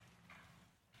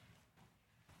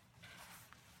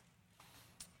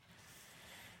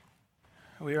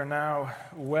We are now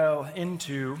well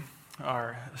into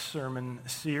our sermon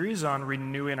series on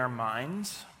renewing our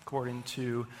minds according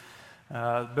to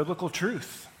biblical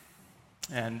truth,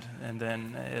 and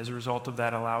then as a result of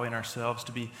that, allowing ourselves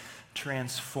to be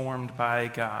transformed by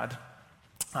God.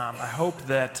 I hope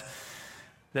that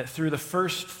through the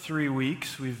first 3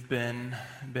 weeks we've been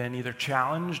either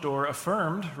challenged or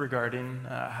affirmed regarding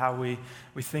how we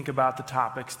think about the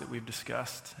topics that we've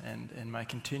discussed, and my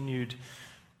continued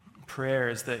prayer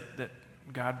is that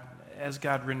God, as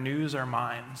God renews our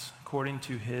minds according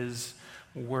to His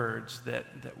words, that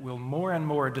we'll more and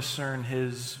more discern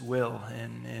His will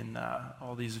in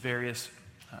all these various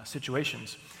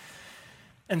situations.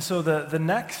 And so the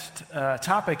next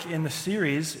topic in the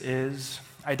series is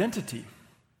identity.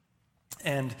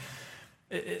 And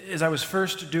as I was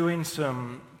first doing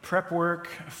some prep work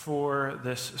for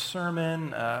this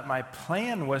sermon, my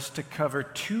plan was to cover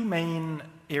two main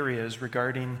areas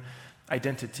regarding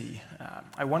identity.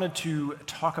 I wanted to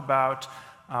talk about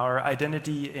our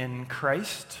identity in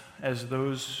Christ as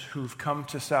those who've come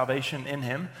to salvation in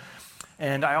Him.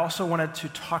 And I also wanted to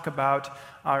talk about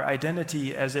our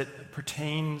identity as it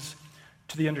pertains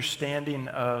to the understanding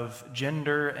of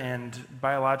gender and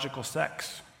biological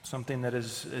sex, something that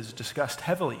is discussed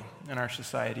heavily in our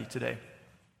society today.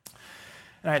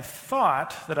 And I had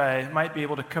thought that I might be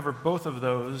able to cover both of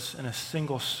those in a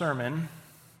single sermon,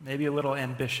 maybe a little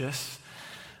ambitious.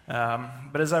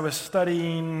 But as I was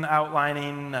studying,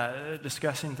 outlining,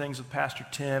 discussing things with Pastor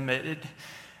Tim, it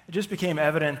just became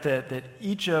evident that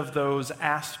each of those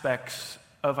aspects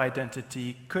of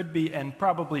identity could be and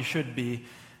probably should be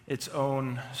its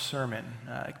own sermon.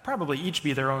 It could probably each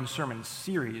be their own sermon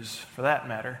series, for that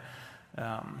matter.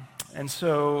 And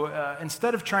so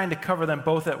instead of trying to cover them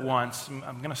both at once,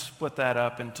 I'm going to split that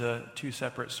up into two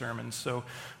separate sermons. So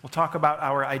we'll talk about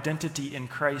our identity in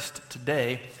Christ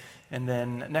today, and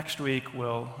then next week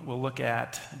we'll look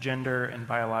at gender and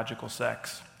biological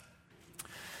sex.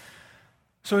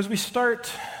 So as we start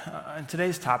in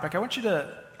today's topic, I want you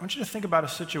to think about a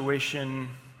situation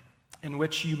in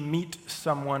which you meet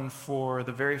someone for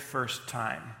the very first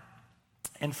time.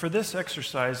 And for this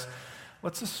exercise,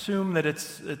 let's assume that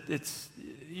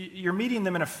you're meeting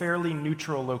them in a fairly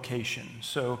neutral location.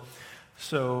 So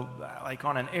like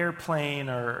on an airplane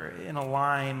or in a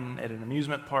line at an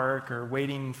amusement park or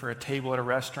waiting for a table at a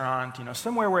restaurant,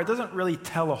 somewhere where it doesn't really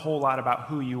tell a whole lot about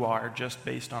who you are just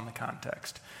based on the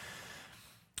context.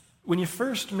 When you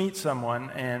first meet someone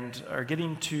and are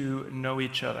getting to know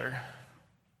each other,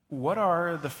 what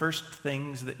are the first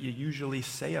things that you usually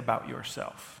say about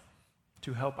yourself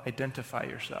to help identify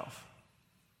yourself?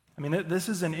 I mean, this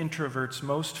is an introvert's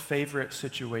most favorite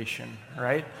situation,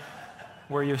 right?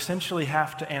 Where you essentially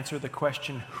have to answer the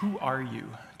question, who are you,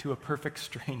 to a perfect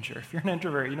stranger. If you're an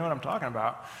introvert, you know what I'm talking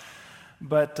about.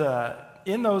 But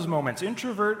in those moments,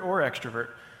 introvert or extrovert,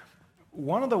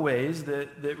 one of the ways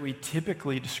that we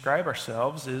typically describe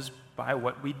ourselves is by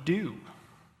what we do,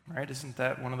 right? Isn't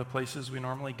that one of the places we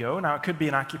normally go? Now, it could be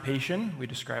an occupation. We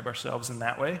describe ourselves in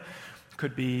that way. It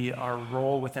could be our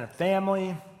role within a family.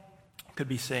 It could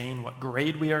be saying what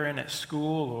grade we are in at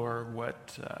school or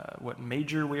what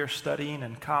major we are studying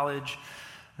in college.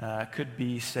 It could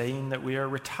be saying that we are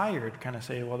retired, kind of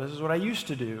say, well, this is what I used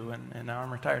to do, and now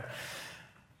I'm retired.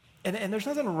 And there's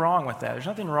nothing wrong with that. There's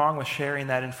nothing wrong with sharing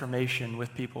that information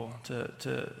with people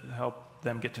to help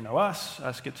them get to know us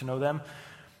get to know them.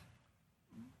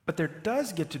 But there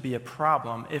does get to be a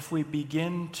problem if we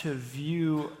begin to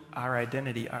view our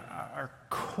identity, our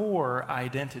core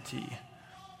identity,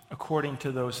 according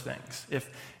to those things.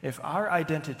 If our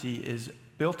identity is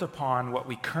built upon what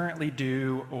we currently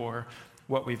do or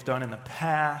what we've done in the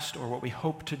past or what we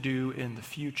hope to do in the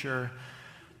future,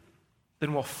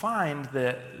 then we'll find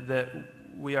that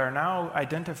we are now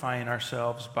identifying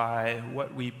ourselves by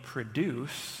what we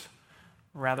produce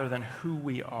rather than who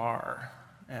we are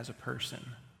as a person.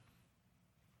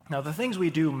 Now, the things we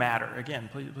do matter. Again,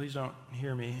 please don't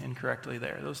hear me incorrectly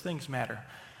there. Those things matter.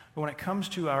 But when it comes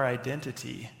to our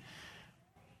identity,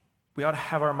 we ought to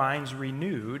have our minds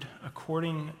renewed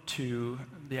according to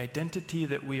the identity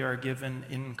that we are given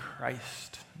in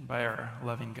Christ by our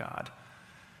loving God.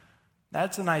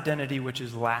 That's an identity which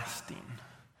is lasting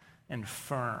and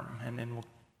firm, and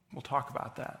we'll talk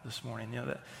about that this morning.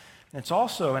 That it's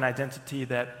also an identity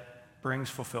that brings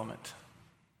fulfillment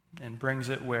and brings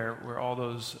it where all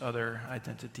those other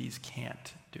identities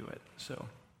can't do it. So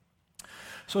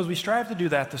as we strive to do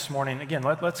that this morning, again,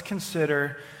 let's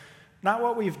consider not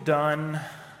what we've done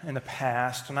in the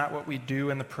past, not what we do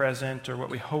in the present, or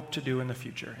what we hope to do in the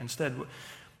future. Instead,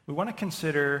 we want to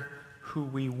consider who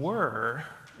we were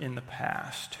in the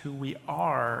past, who we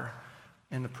are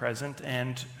in the present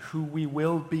and who we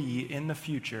will be in the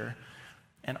future,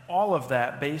 and all of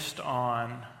that based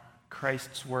on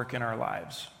Christ's work in our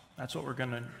lives. That's what we're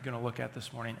going to look at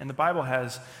this morning. And the Bible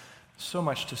has so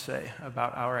much to say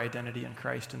about our identity in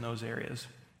Christ in those areas.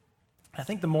 I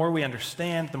think the more we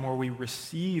understand, the more we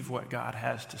receive what God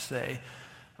has to say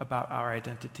about our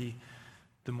identity,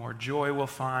 the more joy we'll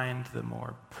find, the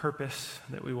more purpose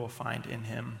that we will find in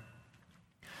him.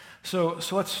 So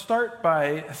let's start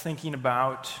by thinking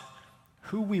about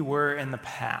who we were in the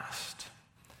past.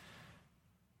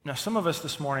 Now, some of us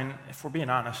this morning, if we're being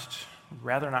honest, would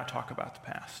rather not talk about the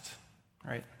past,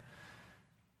 right?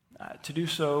 To do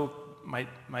so might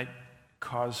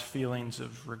cause feelings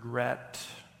of regret,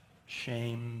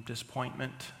 shame,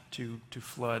 disappointment to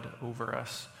flood over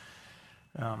us.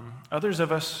 Others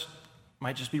of us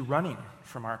might just be running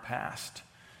from our past.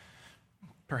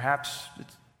 Perhaps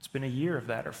it's been a year of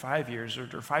that, or 5 years,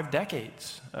 or 5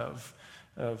 decades of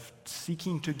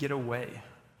seeking to get away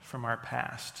from our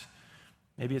past.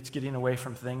 Maybe it's getting away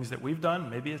from things that we've done.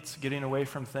 Maybe it's getting away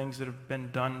from things that have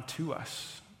been done to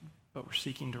us, but we're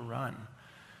seeking to run.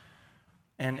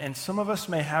 And some of us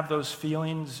may have those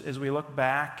feelings as we look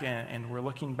back, and we're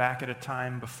looking back at a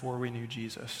time before we knew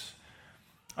Jesus.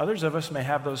 Others of us may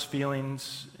have those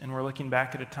feelings, and we're looking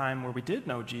back at a time where we did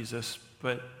know Jesus,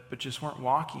 but just weren't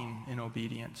walking in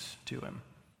obedience to him.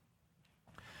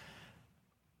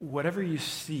 Whatever you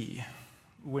see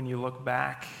when you look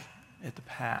back at the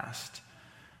past,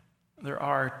 there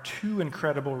are 2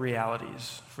 incredible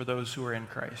realities for those who are in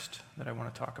Christ that I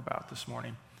want to talk about this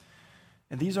morning.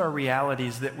 And these are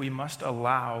realities that we must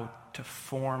allow to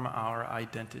form our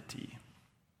identity.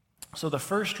 So the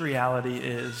first reality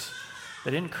is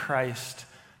that in Christ,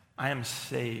 I am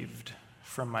saved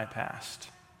from my past.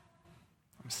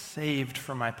 I'm saved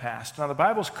from my past. Now, the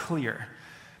Bible's clear.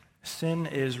 Sin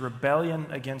is rebellion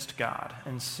against God,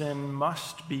 and sin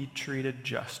must be treated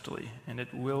justly, and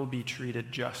it will be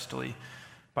treated justly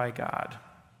by God.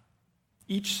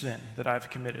 Each sin that I've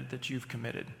committed, that you've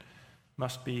committed,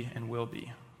 must be and will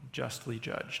be justly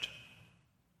judged.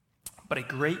 But a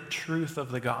great truth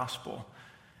of the gospel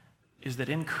is that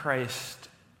in Christ,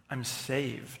 I'm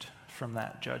saved from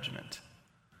that judgment.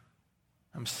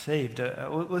 I'm saved.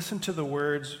 Listen to the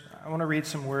words. I want to read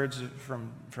some words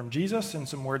from Jesus and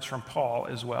some words from Paul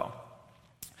as well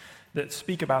that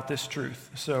speak about this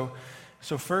truth. So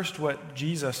first, what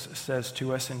Jesus says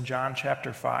to us in John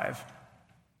chapter 5,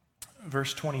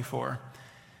 verse 24.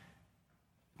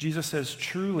 Jesus says,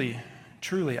 "Truly,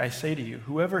 truly, I say to you,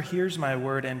 whoever hears my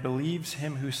word and believes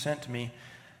him who sent me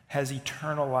has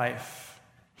eternal life.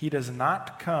 He does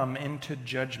not come into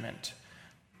judgment,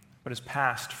 but is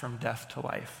passed from death to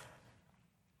life."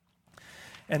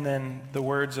 And then the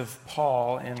words of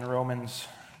Paul in Romans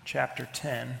chapter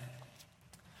 10.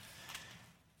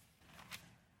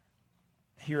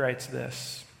 He writes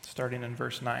this, starting in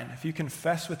verse 9. "If you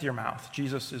confess with your mouth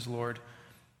Jesus is Lord,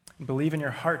 and believe in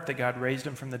your heart that God raised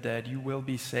him from the dead, you will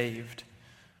be saved.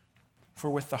 For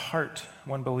with the heart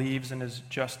one believes and is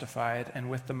justified, and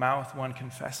with the mouth one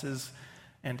confesses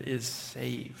and is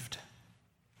saved."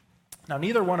 Now,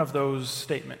 neither one of those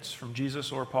statements from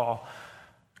Jesus or Paul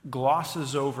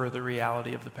glosses over the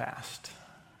reality of the past.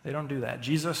 They don't do that.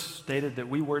 Jesus stated that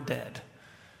we were dead.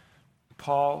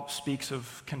 Paul speaks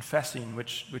of confessing,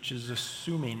 which is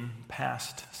assuming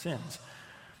past sins.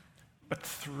 But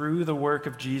through the work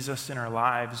of Jesus in our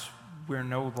lives, we're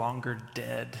no longer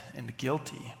dead and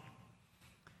guilty.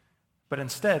 But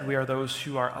instead, we are those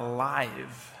who are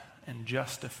alive and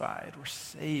justified. We're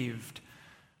saved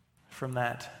from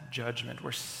that judgment.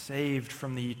 We're saved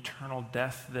from the eternal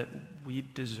death that we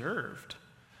deserved.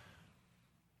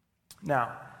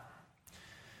 Now,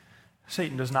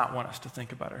 Satan does not want us to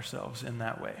think about ourselves in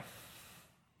that way.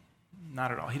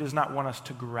 Not at all. He does not want us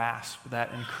to grasp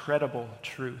that incredible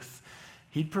truth.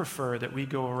 He'd prefer that we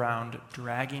go around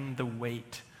dragging the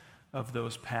weight of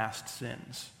those past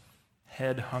sins,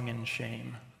 head hung in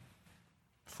shame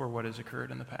for what has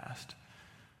occurred in the past.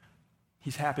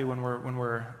 He's happy when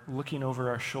we're looking over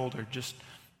our shoulder, just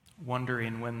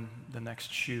wondering when the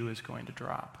next shoe is going to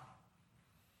drop.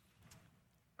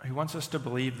 He wants us to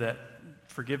believe that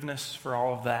forgiveness for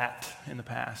all of that in the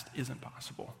past isn't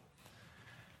possible.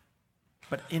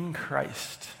 But in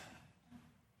Christ,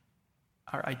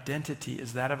 our identity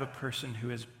is that of a person who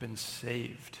has been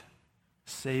saved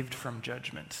from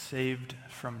judgment, saved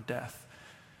from death.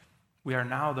 We are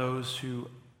now those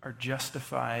who are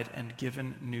justified and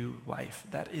given new life.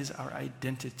 That is our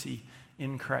identity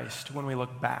in Christ when we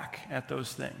look back at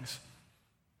those things.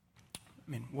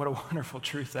 I mean, what a wonderful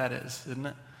truth that is, isn't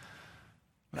it?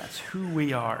 That's who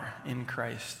we are in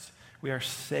Christ. We are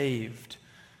saved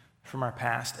from our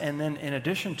past. And then in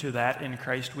addition to that, in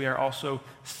Christ, we are also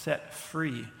set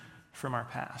free from our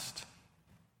past.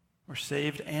 We're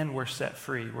saved and we're set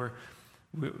free.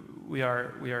 We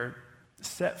are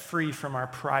set free from our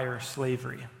prior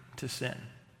slavery to sin.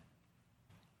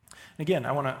 Again,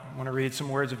 I want to read some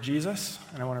words of Jesus,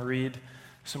 and I want to read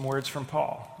some words from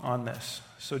Paul on this.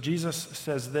 So Jesus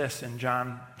says this in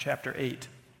John chapter 8,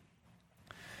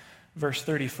 verse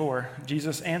 34.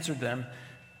 Jesus answered them,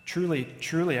 "Truly,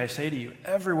 truly, I say to you,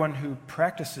 everyone who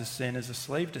practices sin is a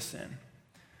slave to sin.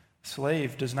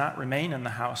 Slave does not remain in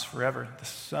the house forever. The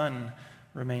Son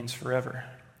remains forever.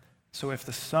 So if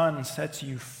the Son sets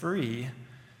you free,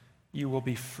 you will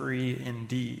be free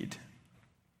indeed."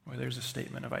 Well, there's a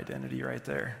statement of identity right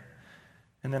there.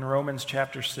 And then Romans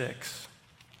chapter 6,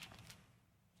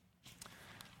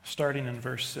 starting in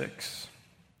verse 6.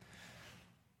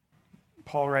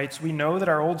 Paul writes, "We know that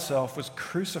our old self was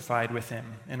crucified with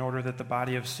him in order that the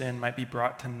body of sin might be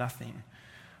brought to nothing,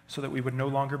 so that we would no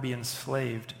longer be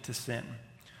enslaved to sin.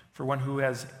 For one who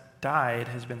has died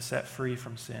has been set free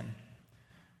from sin.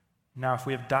 Now, if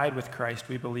we have died with Christ,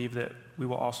 we believe that we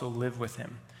will also live with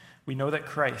him. We know that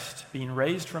Christ, being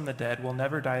raised from the dead, will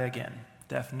never die again.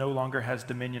 Death no longer has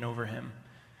dominion over him.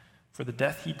 For the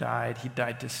death he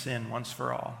died to sin once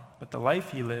for all. But the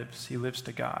life he lives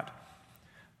to God.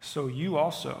 So you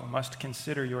also must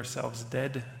consider yourselves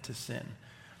dead to sin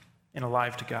and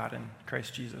alive to God in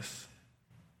Christ Jesus."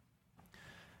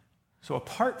 So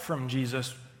apart from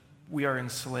Jesus, we are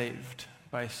enslaved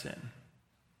by sin.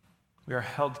 We are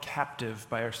held captive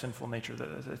by our sinful nature.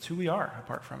 That's who we are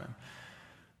apart from him.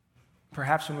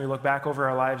 Perhaps when we look back over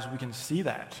our lives, we can see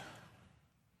that.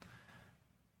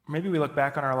 Maybe we look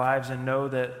back on our lives and know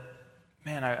that,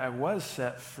 man, I was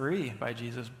set free by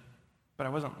Jesus, but I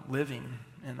wasn't living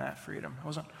in that freedom. I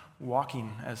wasn't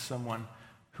walking as someone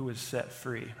who was set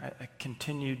free. I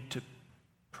continued to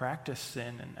practice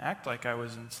sin and act like I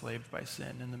was enslaved by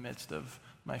sin in the midst of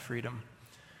my freedom.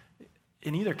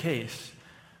 In either case,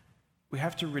 we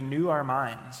have to renew our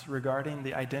minds regarding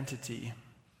the identity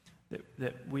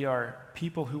that we are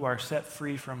people who are set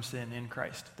free from sin in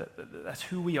Christ. That's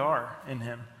who we are in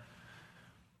him.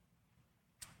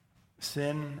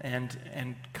 Sin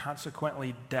and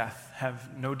consequently death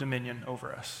have no dominion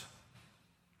over us.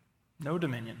 No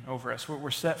dominion over us. We're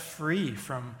set free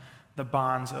from the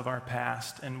bonds of our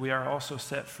past, and we are also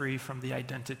set free from the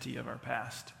identity of our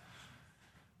past.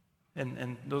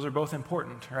 And those are both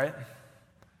important, right?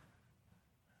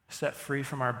 Set free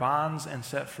from our bonds and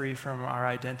set free from our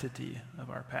identity of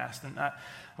our past. And I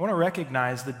want to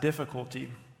recognize the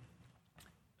difficulty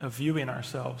of viewing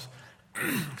ourselves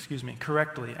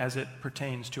correctly as it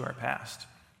pertains to our past.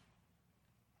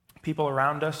 People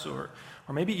around us, or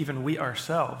maybe even we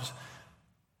ourselves,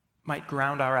 might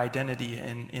ground our identity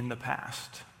in the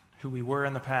past, who we were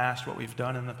in the past, what we've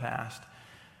done in the past.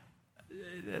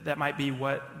 That might be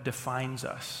what defines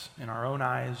us in our own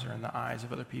eyes or in the eyes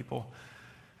of other people.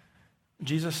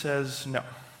 Jesus says,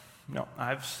 no,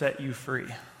 I've set you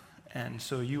free, and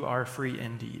so you are free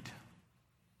indeed.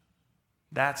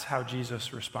 That's how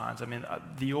Jesus responds. I mean,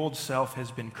 the old self has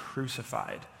been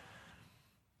crucified.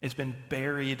 It's been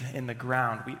buried in the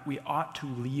ground. We ought to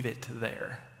leave it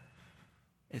there.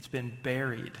 It's been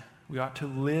buried. We ought to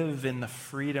live in the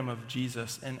freedom of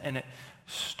Jesus, and it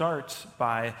starts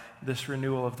by this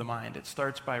renewal of the mind. It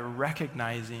starts by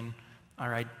recognizing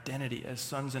our identity as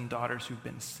sons and daughters who've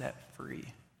been set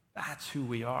free. That's who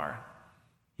we are.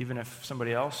 Even if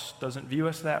somebody else doesn't view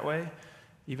us that way,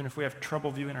 even if we have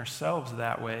trouble viewing ourselves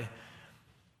that way,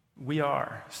 we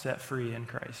are set free in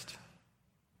Christ.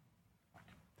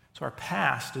 So our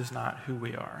past is not who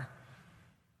we are.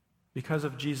 Because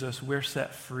of Jesus, we're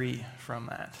set free from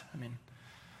that. I mean,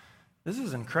 this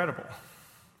is incredible.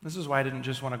 This is why I didn't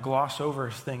just want to gloss over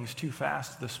things too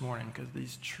fast this morning, because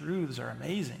these truths are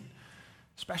amazing,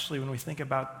 especially when we think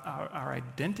about our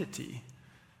identity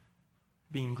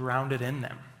being grounded in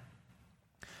them.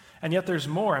 And yet there's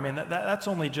more. I mean, that's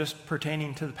only just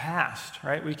pertaining to the past,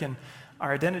 right?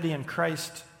 Our identity in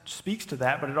Christ speaks to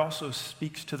that, but it also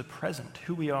speaks to the present,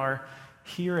 who we are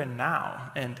here and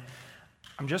now. And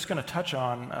I'm just going to touch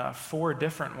on 4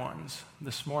 different ones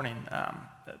this morning.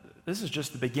 This is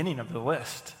just the beginning of the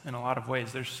list in a lot of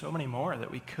ways. There's so many more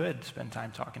that we could spend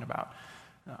time talking about.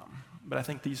 But I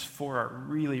think these 4 are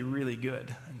really, really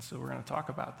good. And so we're going to talk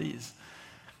about these.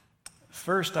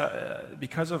 First,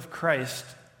 because of Christ,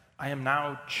 I am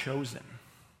now chosen.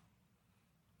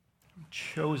 I'm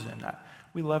chosen.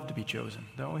 We love to be chosen,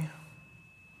 don't we?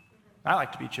 I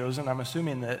like to be chosen. I'm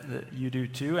assuming that you do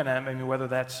too. And I mean, whether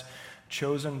that's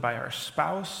chosen by our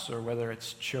spouse or whether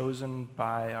it's chosen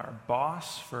by our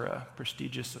boss for a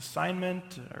prestigious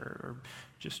assignment or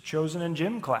just chosen in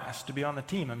gym class to be on the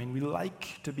team. I mean, we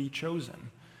like to be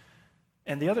chosen.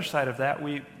 And the other side of that,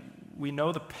 we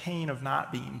know the pain of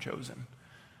not being chosen,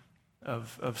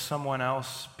 of someone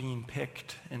else being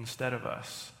picked instead of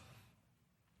us.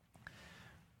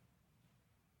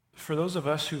 For those of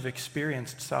us who've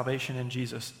experienced salvation in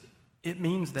Jesus, it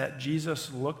means that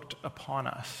Jesus looked upon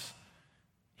us.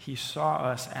 He saw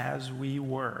us as we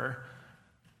were,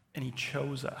 and he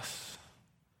chose us.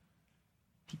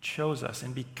 He chose us,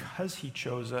 and because he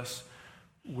chose us,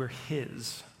 we're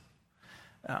his.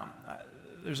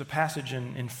 There's a passage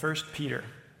in 1 Peter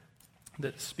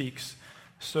that speaks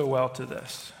so well to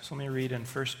this. So let me read in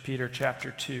 1 Peter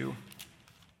chapter 2.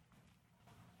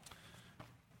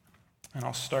 And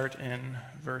I'll start in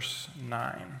verse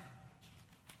 9.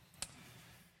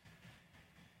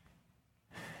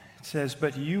 It says,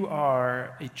 "But you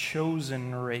are a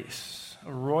chosen race,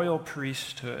 a royal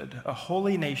priesthood, a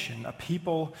holy nation, a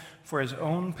people for his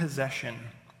own possession,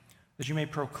 that you may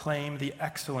proclaim the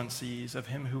excellencies of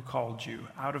him who called you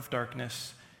out of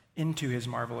darkness into his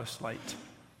marvelous light.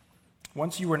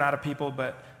 Once you were not a people,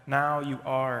 but now you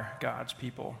are God's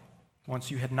people.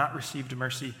 Once you had not received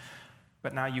mercy,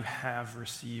 but now you have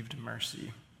received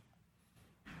mercy."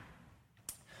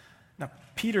 Now,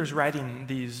 Peter's writing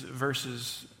these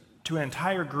verses to an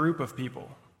entire group of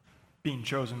people being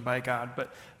chosen by God,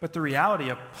 but the reality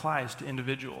applies to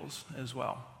individuals as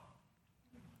well.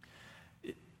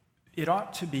 It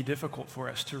ought to be difficult for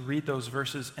us to read those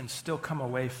verses and still come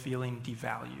away feeling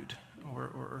devalued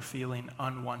or feeling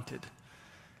unwanted.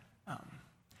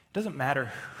 It doesn't matter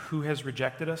who has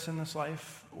rejected us in this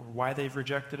life or why they've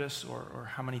rejected us or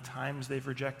how many times they've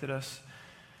rejected us.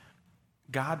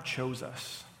 God chose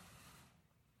us.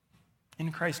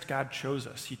 In Christ, God chose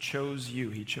us. He chose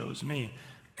you. He chose me.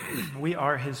 We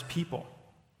are his people,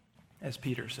 as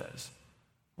Peter says.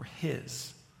 We're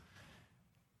his.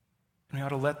 And we ought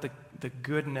to let the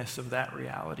goodness of that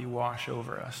reality wash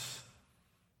over us.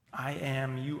 I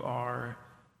am, you are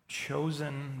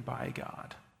chosen by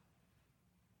God.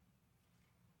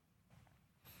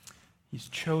 He's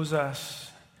chose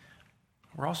us.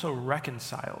 We're also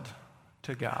reconciled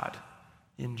to God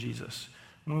in Jesus.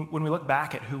 When we look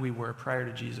back at who we were prior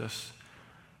to Jesus,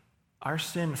 our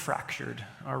sin fractured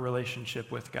our relationship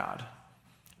with God.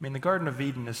 I mean, the Garden of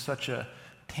Eden is such a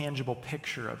tangible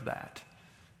picture of that.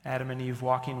 Adam and Eve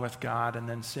walking with God, and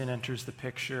then sin enters the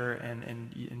picture,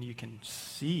 and you can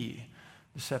see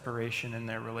the separation in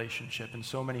their relationship in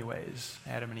so many ways.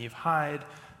 Adam and Eve hide.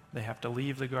 They have to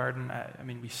leave the garden. I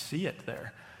mean, we see it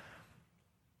there.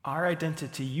 Our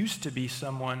identity used to be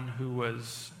someone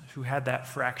who had that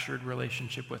fractured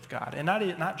relationship with God. And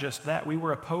not just that, we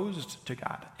were opposed to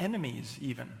God, enemies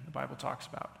even, the Bible talks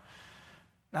about.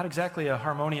 Not exactly a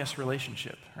harmonious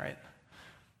relationship, right?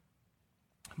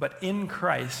 But in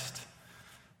Christ,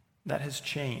 that has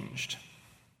changed.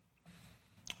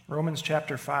 Romans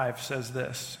chapter 5 says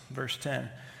this, verse 10,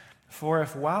 "For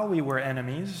if while we were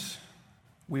enemies,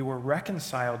 we were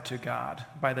reconciled to God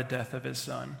by the death of his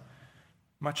Son,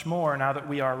 much more, now that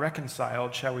we are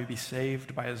reconciled, shall we be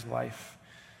saved by his life.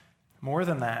 More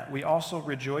than that, we also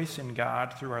rejoice in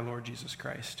God through our Lord Jesus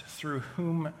Christ, through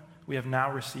whom we have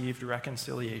now received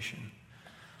reconciliation."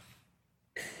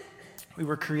 We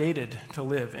were created to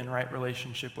live in right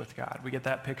relationship with God. We get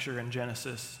that picture in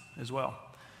Genesis as well.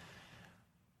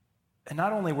 And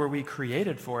not only were we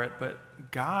created for it,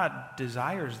 but God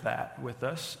desires that with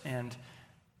us, and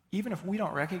even if we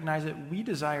don't recognize it, we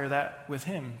desire that with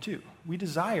him too. We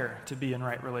desire to be in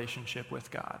right relationship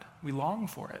with God. We long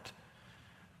for it.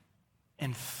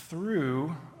 And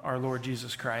through our Lord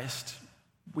Jesus Christ,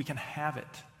 we can have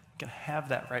it. We can have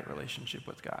that right relationship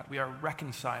with God. We are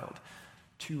reconciled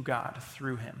to God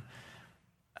through him.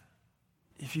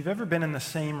 If you've ever been in the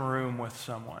same room with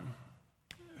someone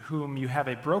whom you have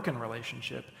a broken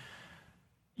relationship,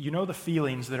 you know the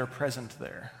feelings that are present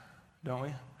there, don't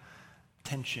we?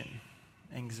 Tension,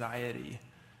 anxiety,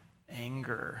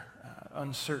 anger,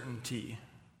 uncertainty.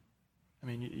 I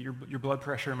mean, your blood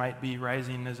pressure might be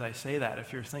rising as I say that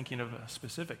if you're thinking of a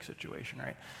specific situation,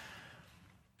 right?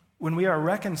 When we are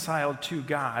reconciled to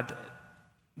God,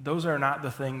 those are not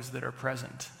the things that are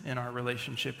present in our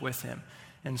relationship with him.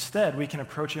 Instead, we can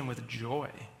approach him with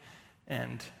joy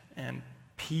and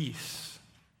peace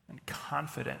and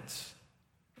confidence.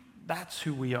 That's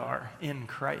who we are in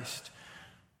Christ.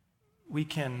 We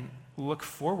can look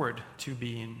forward to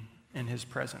being in his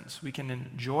presence. We can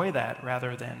enjoy that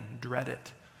rather than dread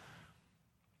it.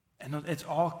 And it's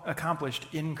all accomplished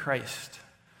in Christ.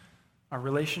 Our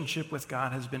relationship with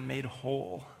God has been made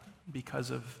whole because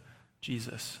of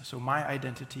Jesus. So my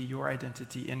identity, your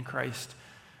identity in Christ,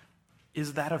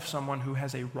 is that of someone who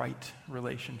has a right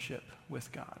relationship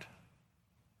with God.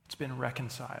 It's been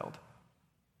reconciled.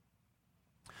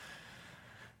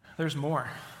 There's more.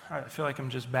 I feel like I'm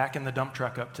just backing the dump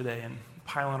truck up today and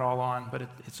piling it all on, but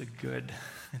it's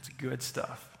good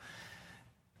stuff.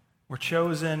 We're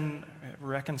chosen,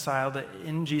 reconciled.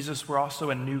 In Jesus, we're also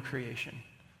a new creation.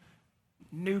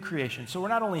 New creation. So we're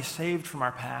not only saved from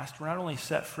our past, we're not only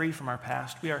set free from our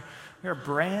past, we are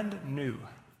brand new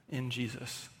in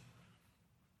Jesus.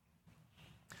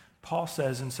 Paul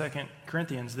says in 2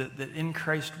 Corinthians that in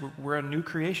Christ we're a new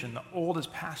creation. The old has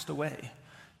passed away.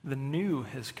 The new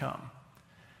has come.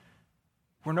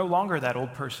 We're no longer that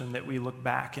old person that we look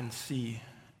back and see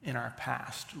in our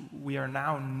past. We are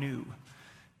now new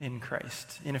in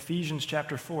Christ. In Ephesians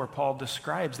chapter 4, Paul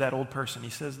describes that old person. He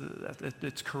says that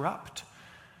it's corrupt.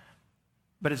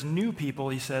 But as new people,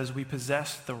 he says, we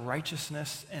possess the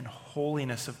righteousness and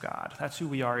holiness of God. That's who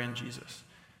we are in Jesus.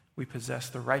 We possess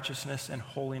the righteousness and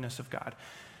holiness of God.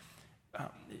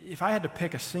 If I had to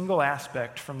pick a single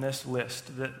aspect from this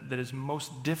list that is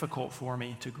most difficult for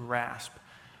me to grasp,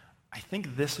 I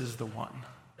think this is the one.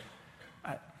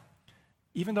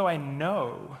 Even though I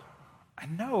know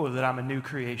that I'm a new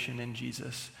creation in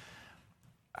Jesus,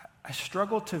 I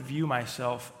struggle to view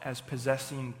myself as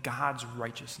possessing God's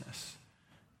righteousness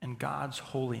and God's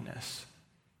holiness.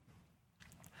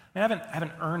 I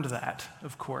haven't earned that,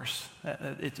 of course.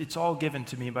 It's all given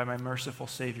to me by my merciful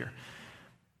Savior.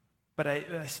 But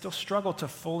I still struggle to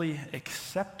fully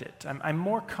accept it. I'm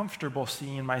more comfortable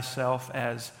seeing myself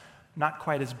as not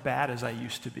quite as bad as I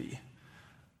used to be,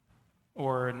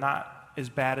 or not as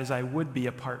bad as I would be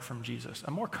apart from Jesus.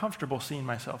 I'm more comfortable seeing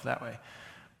myself that way.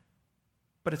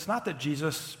 But it's not that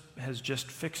Jesus has just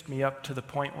fixed me up to the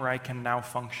point where I can now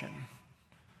function.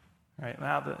 Right?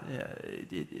 Now,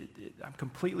 I'm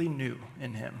completely new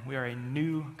in him. We are a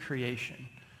new creation.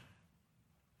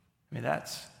 I mean,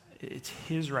 it's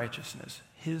his righteousness,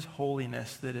 his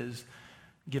holiness that is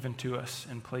given to us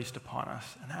and placed upon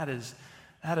us. And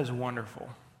that is wonderful.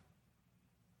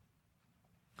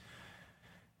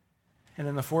 And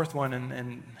then the fourth one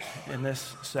in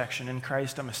this section, in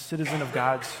Christ, I'm a citizen of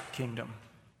God's kingdom.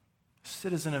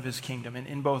 Citizen of his kingdom. And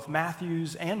in both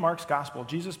Matthew's and Mark's gospel,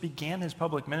 Jesus began his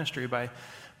public ministry by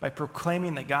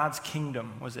proclaiming that God's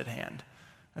kingdom was at hand.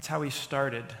 That's how he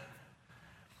started.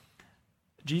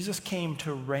 Jesus came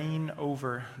to reign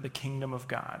over the kingdom of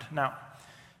God. Now,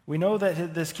 we know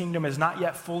that this kingdom is not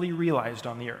yet fully realized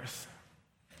on the earth.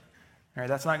 All right,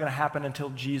 that's not going to happen until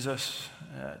Jesus,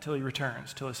 till he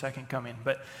returns, till his second coming.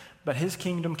 But his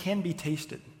kingdom can be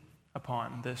tasted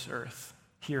upon this earth,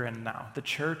 here and now. The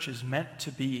church is meant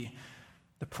to be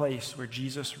the place where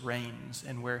Jesus reigns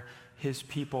and where his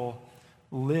people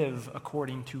live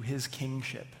according to his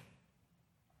kingship.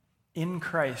 In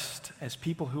Christ, as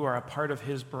people who are a part of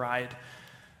his bride,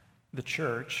 the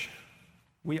church,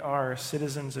 we are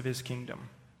citizens of his kingdom.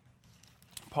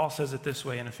 Paul says it this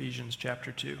way in Ephesians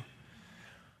chapter 2.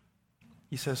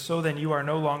 He says, "So then you are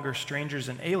no longer strangers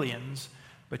and aliens,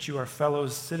 but you are fellow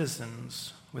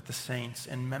citizens with the saints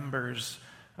and members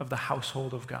of the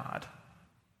household of God."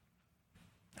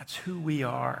 That's who we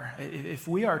are. If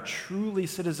we are truly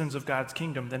citizens of God's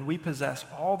kingdom, then we possess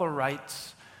all the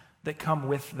rights that come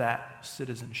with that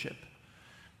citizenship.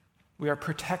 We are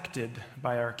protected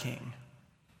by our King.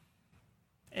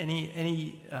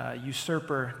 Any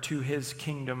usurper to his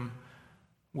kingdom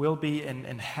will be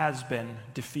and has been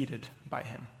defeated by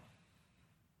him.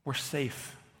 We're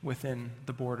safe within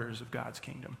the borders of God's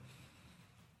kingdom.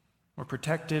 We're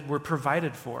protected, we're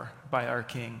provided for by our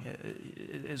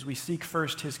King. As we seek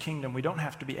first his kingdom, we don't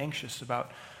have to be anxious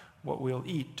about what we'll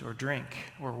eat or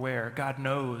drink or wear. God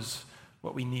knows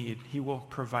what we need. He will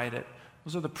provide it.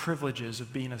 Those are the privileges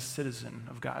of being a citizen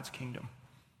of God's kingdom.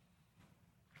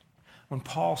 When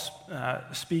Paul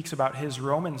speaks about his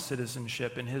Roman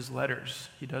citizenship in his letters,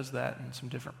 he does that in some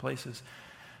different places.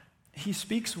 He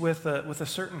speaks with a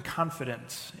certain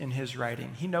confidence in his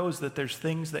writing. He knows that there's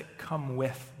things that come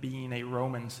with being a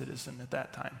Roman citizen at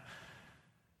that time.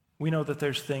 We know that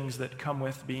there's things that come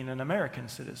with being an American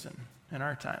citizen in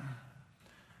our time.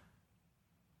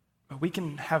 But we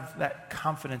can have that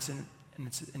confidence, and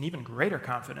it's an even greater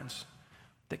confidence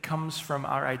that comes from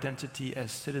our identity as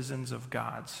citizens of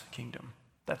God's kingdom.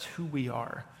 That's who we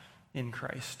are in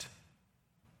Christ.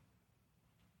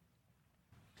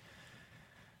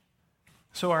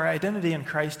 So our identity in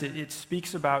Christ, it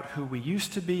speaks about who we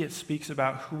used to be, it speaks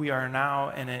about who we are now,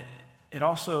 and it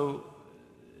also,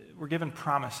 we're given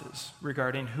promises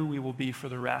regarding who we will be for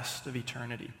the rest of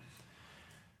eternity.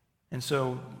 And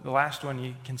so the last one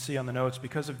you can see on the notes,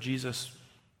 because of Jesus,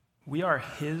 we are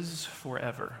his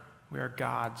forever. We are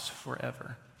God's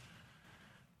forever.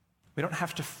 We don't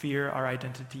have to fear our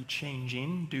identity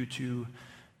changing due to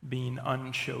being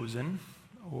unchosen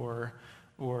or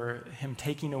him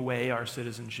taking away our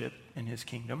citizenship in his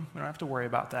kingdom. We don't have to worry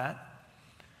about that.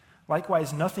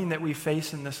 Likewise, nothing that we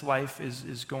face in this life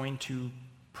is going to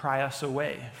pry us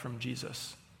away from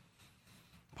Jesus.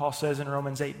 Paul says in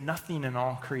Romans 8, nothing in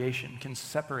all creation can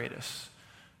separate us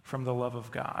from the love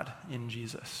of God in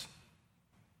Jesus.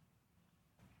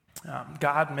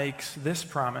 God makes this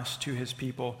promise to his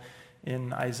people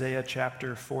in Isaiah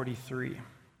chapter 43.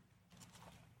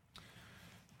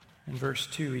 In verse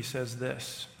 2, he says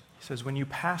this. He says, when you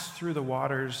pass through the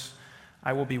waters,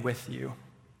 I will be with you.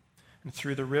 And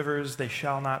through the rivers, they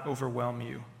shall not overwhelm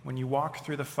you. When you walk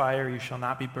through the fire, you shall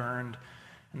not be burned,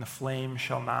 and the flame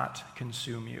shall not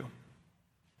consume you.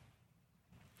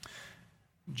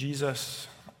 Jesus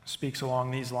speaks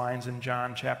along these lines in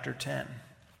John chapter 10.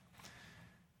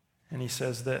 And he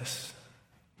says this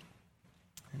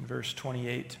in verse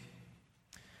 28. He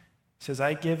says,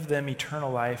 I give them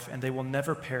eternal life, and they will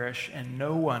never perish, and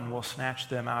no one will snatch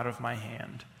them out of my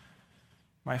hand.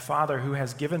 My Father who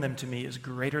has given them to me is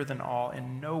greater than all,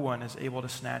 and no one is able to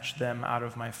snatch them out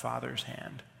of my Father's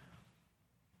hand.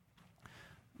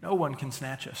 No one can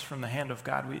snatch us from the hand of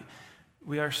God.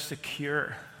 We are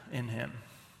secure in him.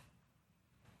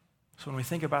 So when we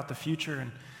think about the future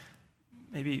and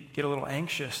maybe get a little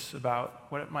anxious about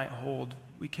what it might hold,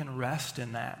 we can rest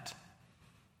in that.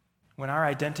 When our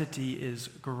identity is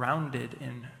grounded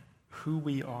in who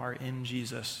we are in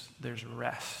Jesus, there's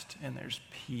rest and there's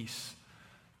peace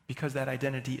because that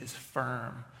identity is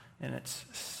firm and it's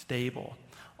stable.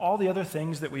 All the other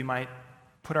things that we might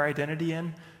put our identity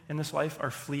in this life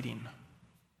are fleeting.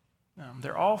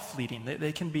 They're all fleeting.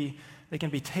 They can be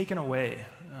taken away.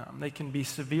 They can be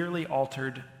severely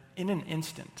altered in an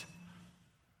instant.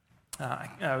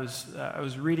 I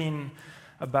was reading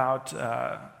about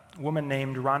a woman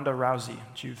named Ronda Rousey,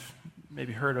 which you've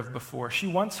maybe heard of before. She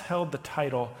once held the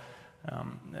title,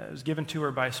 it was given to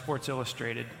her by Sports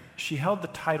Illustrated. She held the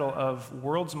title of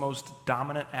world's most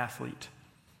dominant athlete.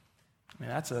 I mean,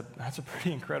 that's a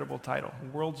pretty incredible title,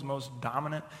 world's most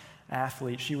dominant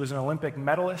athlete. She was an Olympic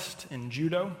medalist in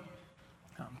judo,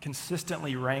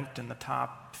 consistently ranked in the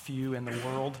top few in the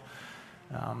world.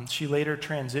 She later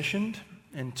transitioned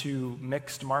into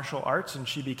mixed martial arts, and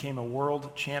she became a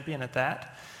world champion at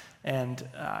that. And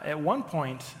at one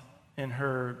point in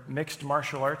her mixed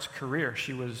martial arts career,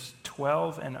 she was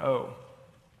 12-0.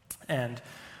 And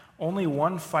only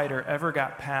one fighter ever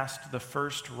got past the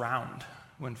first round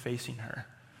when facing her.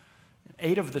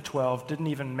 8 of the 12 didn't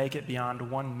even make it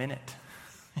beyond 1 minute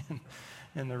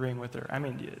in the ring with her. I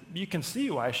mean, you can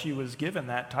see why she was given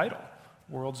that title,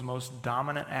 world's most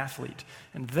dominant athlete.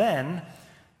 And then,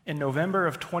 in November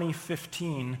of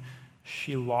 2015,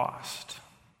 she lost,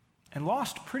 and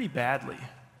lost pretty badly.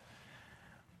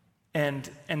 And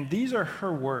these are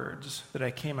her words that I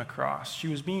came across. She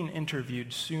was being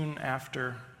interviewed soon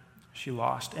after she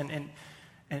lost. And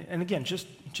again,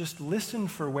 just listen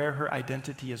for where her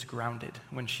identity is grounded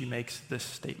when she makes this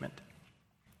statement.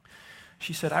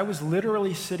 She said, I was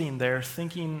literally sitting there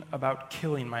thinking about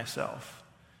killing myself.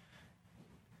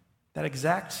 That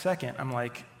exact second, I'm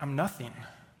like, I'm nothing.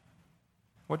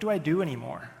 What do I do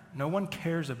anymore? No one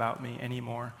cares about me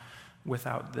anymore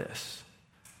without this.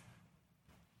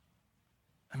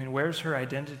 I mean, where's her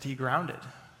identity grounded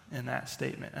in that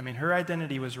statement? I mean, her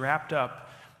identity was wrapped up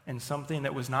in something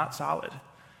that was not solid,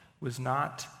 was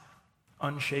not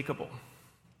unshakable.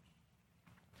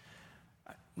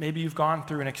 Maybe you've gone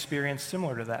through an experience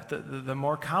similar to that. The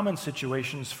more common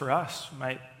situations for us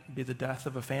might be the death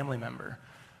of a family member,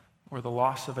 or the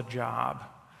loss of a job,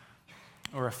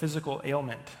 or a physical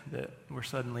ailment that we're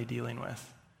suddenly dealing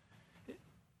with.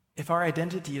 If our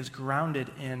identity is grounded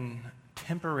in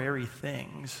temporary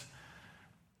things,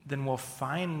 then we'll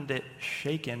find it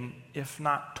shaken, if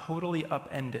not totally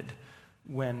upended,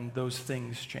 when those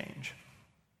things change.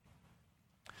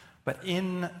 But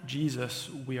in Jesus,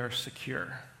 we are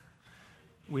secure.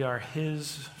 We are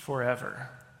his forever.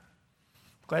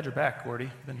 Glad you're back, Gordy.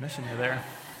 Been missing you there.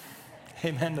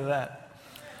 Amen to that.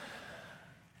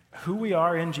 Who we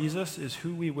are in Jesus is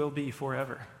who we will be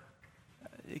forever.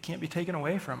 It can't be taken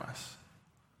away from us.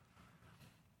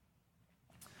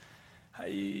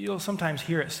 You'll sometimes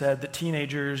hear it said that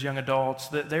teenagers, young adults,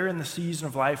 that they're in the season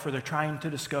of life where they're trying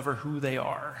to discover who they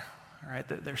are, right?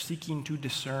 That they're seeking to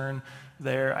discern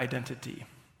their identity.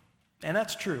 And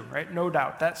that's true, right? No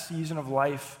doubt. That season of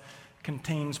life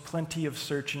contains plenty of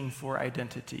searching for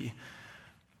identity.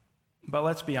 But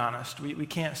let's be honest, we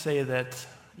can't say that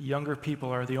younger people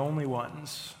are the only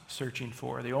ones searching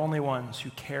for, the only ones who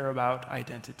care about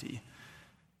identity.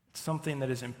 It's something that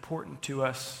is important to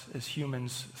us as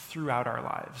humans throughout our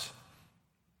lives.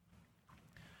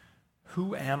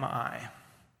 Who am I?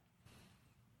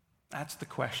 That's the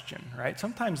question, right?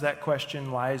 Sometimes that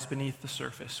question lies beneath the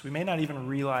surface. We may not even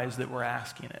realize that we're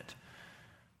asking it.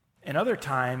 And other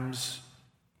times,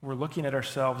 we're looking at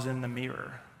ourselves in the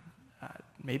mirror,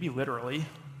 maybe literally,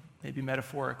 maybe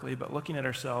metaphorically, but looking at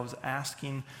ourselves,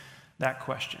 asking that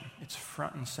question. It's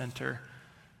front and center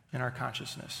in our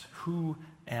consciousness. Who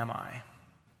am I?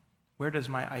 Where does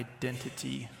my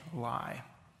identity lie?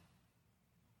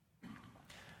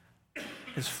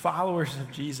 As followers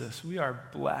of Jesus, we are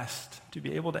blessed to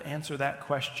be able to answer that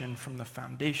question from the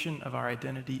foundation of our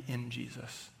identity in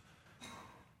Jesus.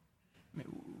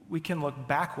 We can look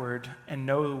backward and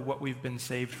know what we've been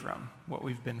saved from, what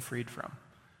we've been freed from.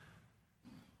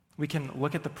 We can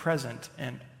look at the present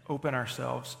and open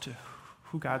ourselves to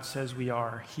who God says we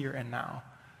are here and now.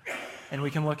 And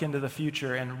we can look into the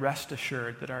future and rest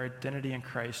assured that our identity in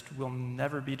Christ will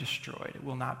never be destroyed. It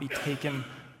will not be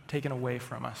taken away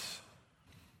from us.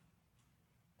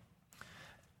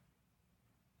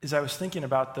 As I was thinking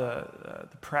about the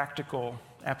practical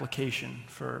application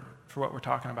for what we're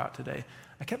talking about today,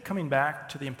 I kept coming back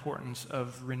to the importance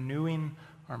of renewing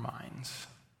our minds,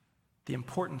 the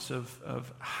importance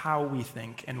of how we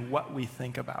think and what we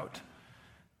think about.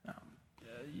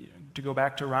 To go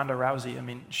back to Ronda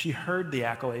Rousey, she heard the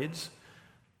accolades,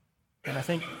 and I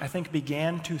think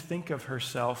began to think of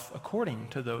herself according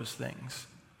to those things.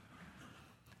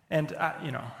 And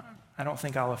I don't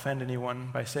think I'll offend anyone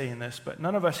by saying this, but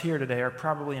none of us here today are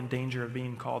probably in danger of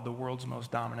being called the world's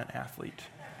most dominant athlete.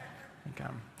 I think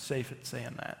I'm safe at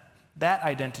saying that. That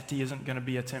identity isn't going to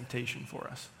be a temptation for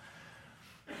us.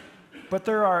 But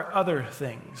there are other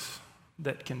things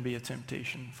that can be a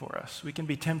temptation for us. We can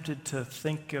be tempted to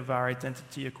think of our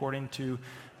identity according to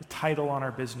the title on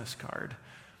our business card,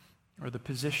 or the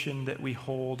position that we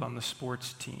hold on the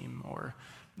sports team, or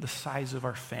the size of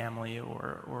our family,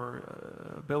 or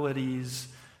abilities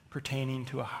pertaining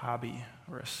to a hobby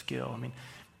or a skill.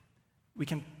 We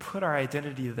can put our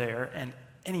identity there, and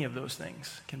any of those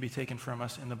things can be taken from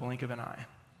us in the blink of an eye.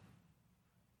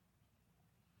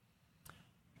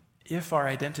 If our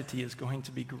identity is going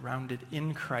to be grounded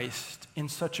in Christ in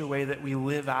such a way that we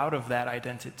live out of that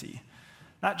identity,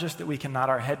 not just that we can nod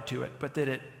our head to it, but that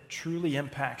it truly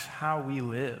impacts how we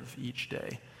live each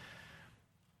day,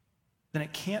 then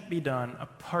it can't be done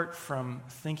apart from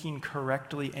thinking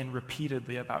correctly and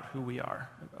repeatedly about who we are,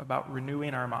 about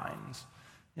renewing our minds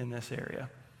in this area.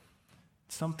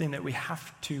 It's something that we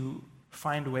have to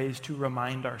find ways to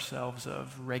remind ourselves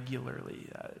of regularly,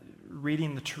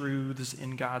 reading the truths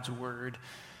in God's Word.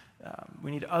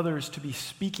 We need others to be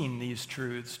speaking these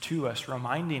truths to us,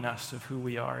 reminding us of who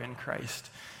we are in Christ.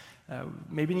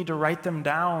 Maybe need to write them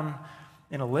down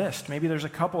in a list. Maybe there's a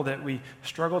couple that we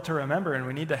struggle to remember, and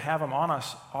we need to have them on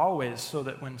us always so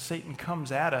that when Satan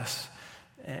comes at us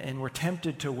and we're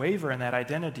tempted to waver in that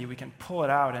identity, we can pull it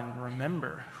out and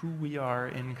remember who we are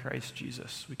in Christ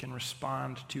Jesus. We can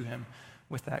respond to him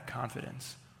with that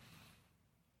confidence.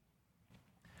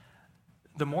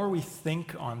 The more we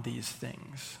think on these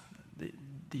things,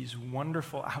 these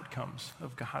wonderful outcomes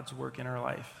of God's work in our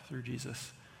life through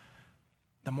Jesus,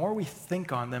 the more we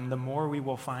think on them, the more we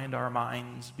will find our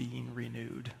minds being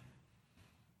renewed.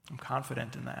 I'm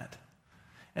confident in that.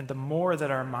 And the more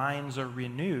that our minds are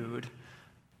renewed,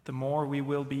 the more we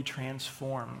will be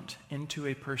transformed into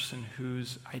a person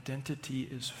whose identity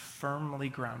is firmly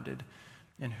grounded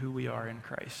in who we are in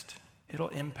Christ. It'll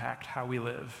impact how we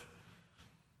live.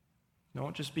 It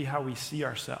won't just be how we see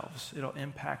ourselves. It'll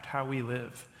impact how we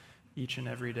live each and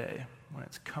every day when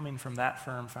it's coming from that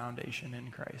firm foundation in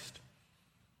Christ.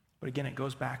 But again, it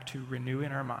goes back to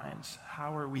renewing our minds.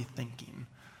 How are we thinking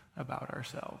about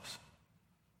ourselves?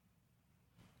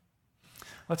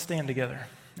 Let's stand together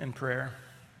in prayer.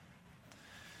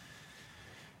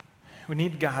 We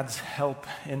need God's help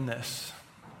in this.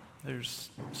 There's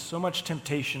so much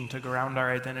temptation to ground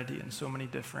our identity in so many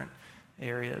different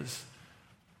areas.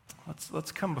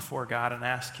 Let's come before God and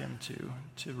ask him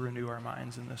to renew our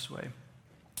minds in this way.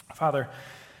 Father,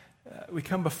 we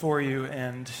come before you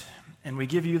and we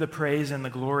give you the praise and the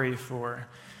glory for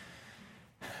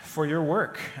your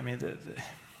work. I mean,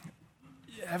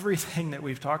 everything that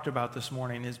we've talked about this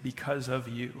morning is because of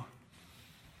you.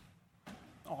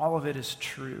 All of it is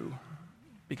true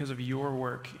because of your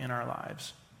work in our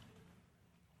lives.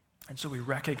 And so we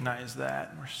recognize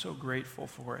that, and we're so grateful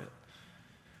for it.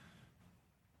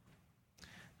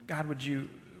 God, would you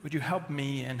help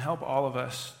me and help all of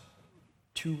us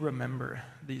to remember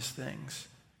these things,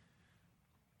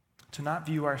 to not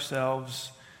view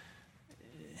ourselves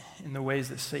in the ways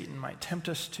that Satan might tempt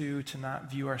us to not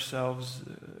view ourselves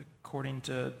according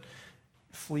to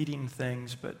fleeting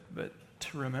things, but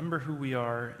to remember who we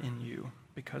are in you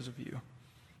because of you.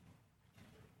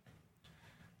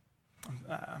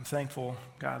 I'm thankful,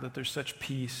 God, that there's such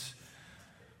peace.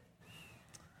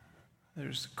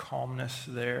 There's calmness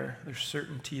there. There's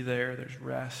certainty there. There's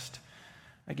rest.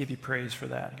 I give you praise for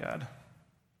that, God.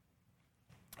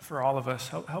 For all of us,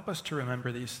 help us to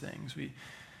remember these things.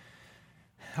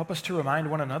 Help us to remind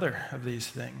one another of these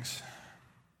things.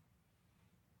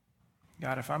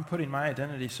 God, if I'm putting my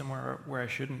identity somewhere where I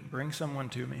shouldn't, bring someone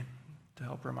to me to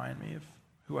help remind me of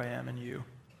who I am in you.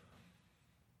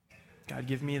 God,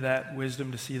 give me that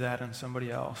wisdom to see that in somebody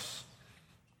else,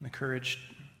 and the courage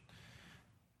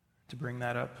to bring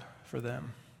that up for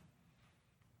them.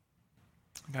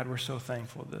 God, we're so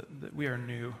thankful that we are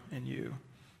new in you.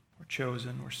 We're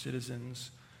chosen, we're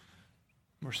citizens,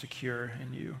 we're secure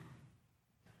in you.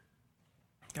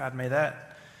 God, may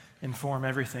that inform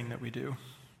everything that we do.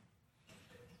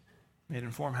 May it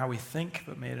inform how we think,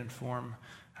 but may it inform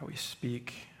how we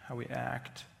speak, how we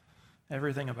act,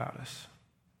 everything about us.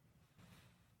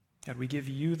 God, we give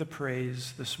you the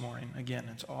praise this morning. Again,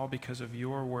 it's all because of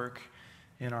your work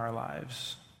in our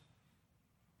lives,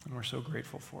 and we're so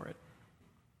grateful for it.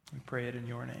 We pray it in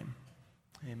your name.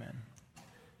 Amen.